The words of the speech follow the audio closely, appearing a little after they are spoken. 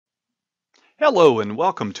Hello and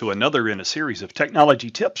welcome to another in a series of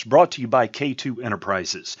technology tips brought to you by K2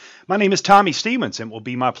 Enterprises. My name is Tommy Stevens and it will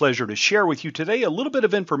be my pleasure to share with you today a little bit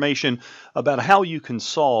of information about how you can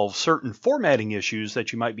solve certain formatting issues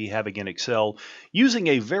that you might be having in Excel using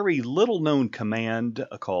a very little known command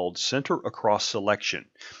called center across selection.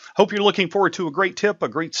 Hope you're looking forward to a great tip, a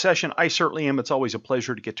great session. I certainly am. It's always a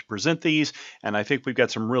pleasure to get to present these, and I think we've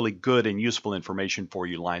got some really good and useful information for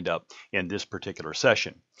you lined up in this particular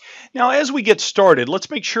session. Now, as we get started, let's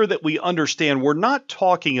make sure that we understand we're not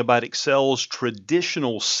talking about Excel's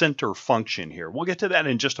traditional center function here. We'll get to that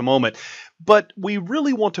in just a moment, but we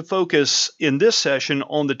really want to focus in this session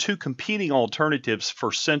on the two competing alternatives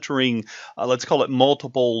for centering, let's call it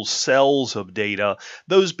multiple cells of data,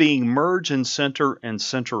 those being merge and center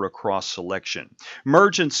across selection.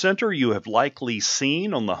 Merge and center you have likely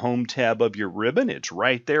seen on the home tab of your ribbon. It's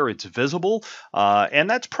right there, it's visible, and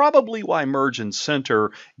that's probably why merge and center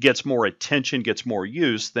gets more attention, gets more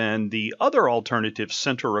use than the other alternative,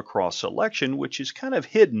 center across selection, which is kind of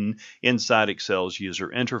hidden inside Excel's user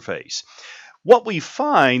interface. What we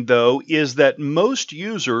find, though, is that most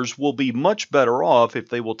users will be much better off if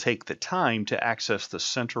they will take the time to access the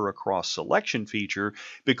center across selection feature,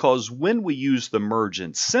 because when we use the merge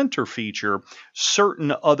and center feature,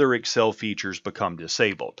 certain other Excel features become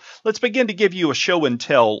disabled. Let's begin to give you a show and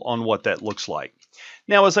tell on what that looks like.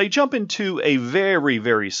 Now, as I jump into a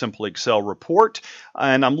very simple Excel report,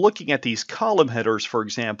 and I'm looking at these column headers, for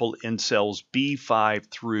example, in cells B5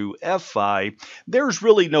 through F5, there's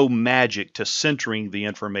really no magic to centering the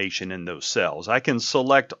information in those cells. I can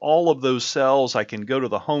select all of those cells, I can go to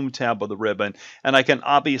the Home tab of the ribbon, and I can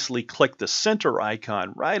obviously click the center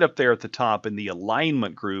icon right up there at the top in the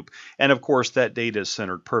alignment group, and of course that data is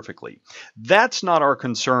centered perfectly. That's not our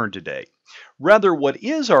concern today. Rather, what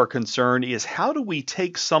is our concern is how do we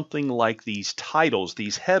take something like these titles,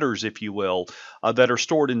 these headers, if you will, that are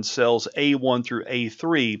stored in cells A1 through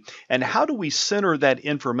A3, and how do we center that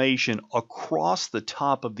information across the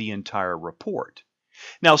top of the entire report?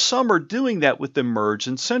 Now, some are doing that with the merge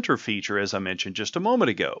and center feature, as I mentioned just a moment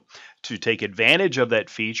ago. To take advantage of that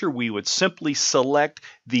feature, we would simply select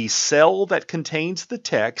the cell that contains the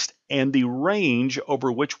text and the range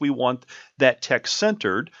over which we want that text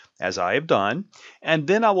centered, as I have done, and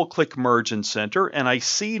then I will click Merge and Center, and I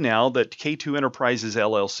see now that K2 Enterprises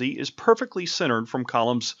LLC is perfectly centered from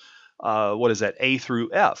columns, A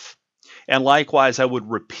through F. And likewise, I would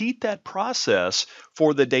repeat that process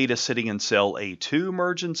for the data sitting in cell A2,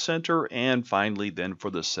 merge and center, and finally then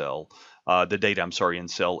for the data in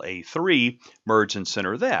cell A3, merge and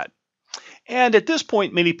center that. And at this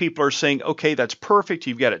point, many people are saying, okay, that's perfect.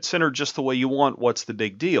 You've got it centered just the way you want. What's the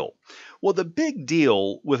big deal? Well, the big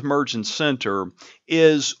deal with merge and center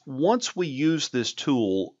is once we use this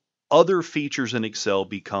tool, other features in Excel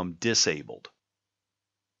become disabled.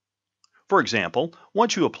 For example,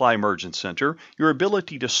 once you apply merge and center, your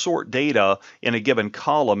ability to sort data in a given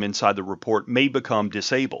column inside the report may become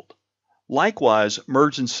disabled. Likewise,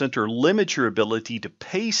 merge and center limits your ability to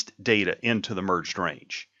paste data into the merged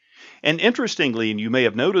range. And interestingly, and you may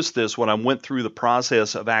have noticed this when I went through the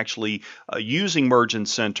process of actually using merge and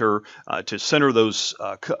center to center those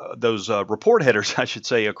report headers, I should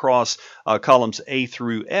say, across columns A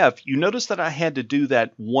through F, you notice that I had to do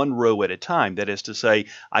that one row at a time. That is to say,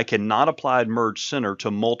 I cannot apply merge center to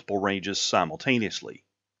multiple ranges simultaneously.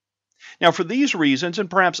 Now, for these reasons, and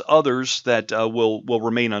perhaps others that will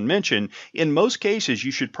remain unmentioned, in most cases,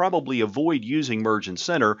 you should probably avoid using merge and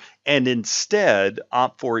center and instead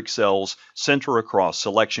opt for Excel's center across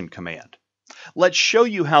selection command. Let's show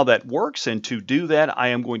you how that works, and to do that, I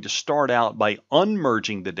am going to start out by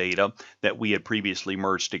unmerging the data that we had previously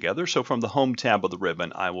merged together. So from the Home tab of the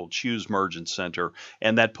ribbon, I will choose Merge and Center,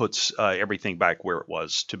 and that puts everything back where it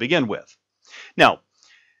was to begin with. Now,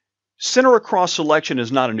 center across selection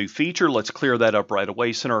is not a new feature. Let's clear that up right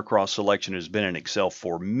away. Center across selection has been in Excel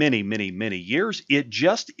for many years. It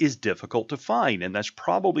just is difficult to find, and that's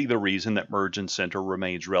probably the reason that merge and center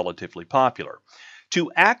remains relatively popular.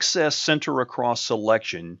 To access center across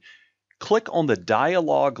selection, click on the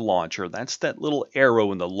dialog launcher. That's that little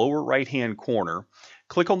arrow in the lower right-hand corner.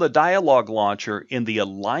 Click on the dialog launcher in the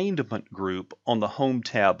alignment group on the Home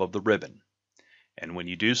tab of the ribbon. And when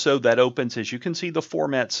you do so, that opens, as you can see, the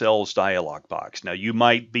Format Cells dialog box. Now, you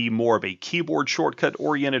might be more of a keyboard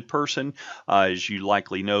shortcut-oriented person. As you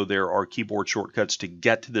likely know, there are keyboard shortcuts to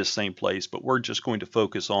get to this same place, but we're just going to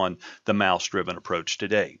focus on the mouse-driven approach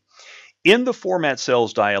today. In the Format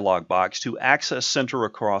Cells dialog box, to access Center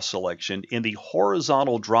Across Selection, in the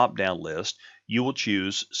horizontal drop-down list, you will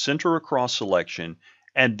choose Center Across Selection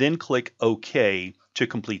and then click OK to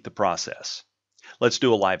complete the process. Let's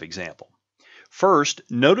do a live example. First,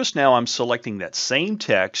 notice now I'm selecting that same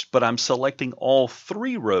text, but I'm selecting all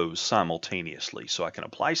 3 rows simultaneously, so I can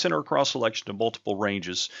apply center across selection to multiple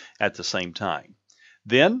ranges at the same time.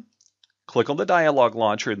 Then, click on the dialog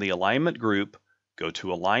launcher in the alignment group, go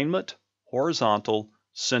to Alignment, Horizontal,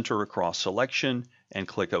 Center Across Selection, and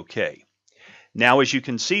click OK. Now, as you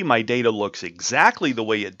can see, my data looks exactly the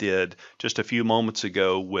way it did just a few moments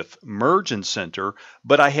ago with Merge and Center,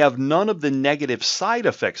 but I have none of the negative side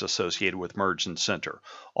effects associated with Merge and Center.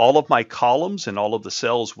 All of my columns and all of the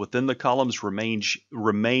cells within the columns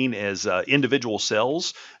remain as individual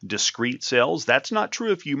cells, discrete cells. That's not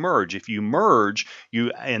true if you merge. If you merge,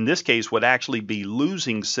 you, in this case, would actually be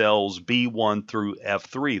losing cells B1 through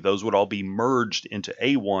F3. Those would all be merged into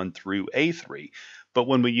A1 through A3. But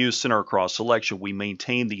when we use center across selection, we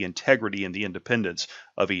maintain the integrity and the independence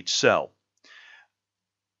of each cell.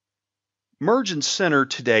 Merge and center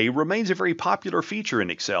today remains a very popular feature in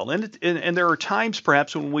Excel, and there are times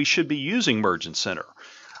perhaps when we should be using merge and center.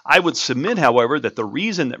 I would submit, however, that the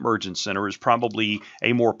reason that merge and center is probably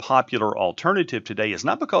a more popular alternative today is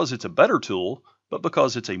not because it's a better tool, but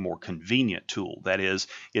because it's a more convenient tool. That is,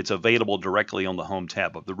 it's available directly on the Home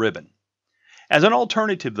tab of the ribbon. As an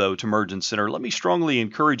alternative, though, to merge and center, let me strongly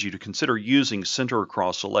encourage you to consider using center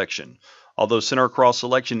across selection. Although center across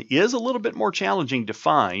selection is a little bit more challenging to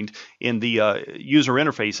find in the user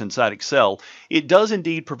interface inside Excel, it does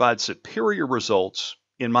indeed provide superior results,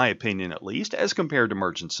 in my opinion at least, as compared to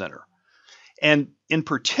merge and center. And in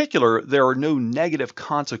particular, there are no negative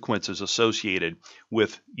consequences associated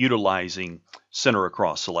with utilizing center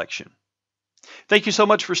across selection. Thank you so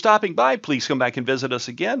much for stopping by. Please come back and visit us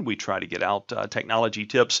again. We try to get out technology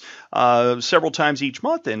tips several times each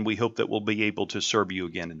month, and we hope that we'll be able to serve you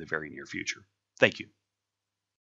again in the very near future. Thank you.